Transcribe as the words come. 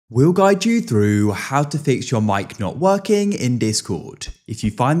We'll guide you through how to fix your mic not working in Discord. If you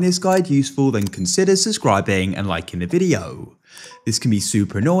find this guide useful, then consider subscribing and liking the video. This can be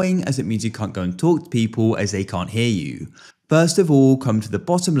super annoying as it means you can't go and talk to people as they can't hear you. First of all, come to the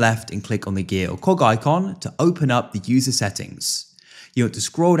bottom left and click on the gear or cog icon to open up the user settings. You want to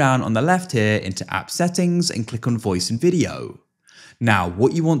scroll down on the left here into app settings and click on voice and video. Now,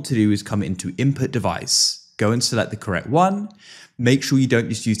 what you want to do is come into input device. Go and select the correct one. Make sure you don't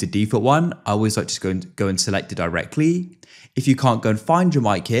just use the default one. I always like to go and select it directly. If you can't go and find your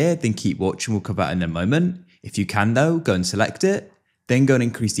mic here, then keep watching, we'll cover that in a moment. If you can though, go and select it. Then go and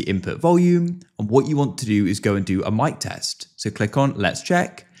increase the input volume. And what you want to do is go and do a mic test. So click on let's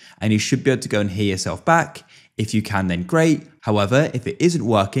check, and you should be able to go and hear yourself back. If you can, then great. However, if it isn't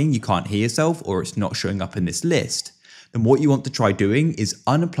working, you can't hear yourself or it's not showing up in this list, then what you want to try doing is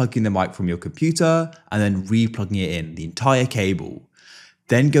unplugging the mic from your computer and then replugging it in, the entire cable.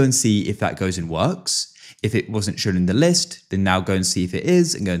 Then go and see if that goes and works. If it wasn't shown in the list, then now go and see if it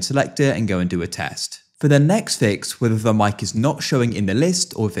is and go and select it and go and do a test. For the next fix, whether the mic is not showing in the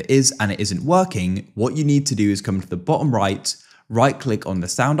list or if it is and it isn't working, what you need to do is come to the bottom right click on the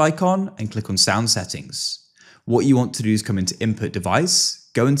sound icon and click on sound settings. What you want to do is come into input device.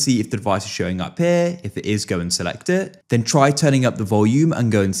 Go and see if the device is showing up here. If it is, go and select it. Then try turning up the volume and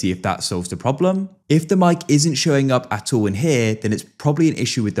go and see if that solves the problem. If the mic isn't showing up at all in here, then it's probably an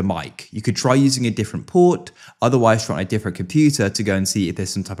issue with the mic. You could try using a different port, otherwise try on a different computer to go and see if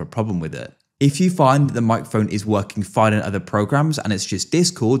there's some type of problem with it. If you find that the microphone is working fine in other programs and it's just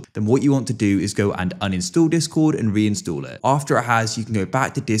Discord, then what you want to do is go and uninstall Discord and reinstall it. After it has, you can go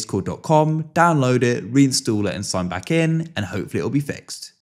back to discord.com, download it, reinstall it and sign back in, and hopefully it'll be fixed.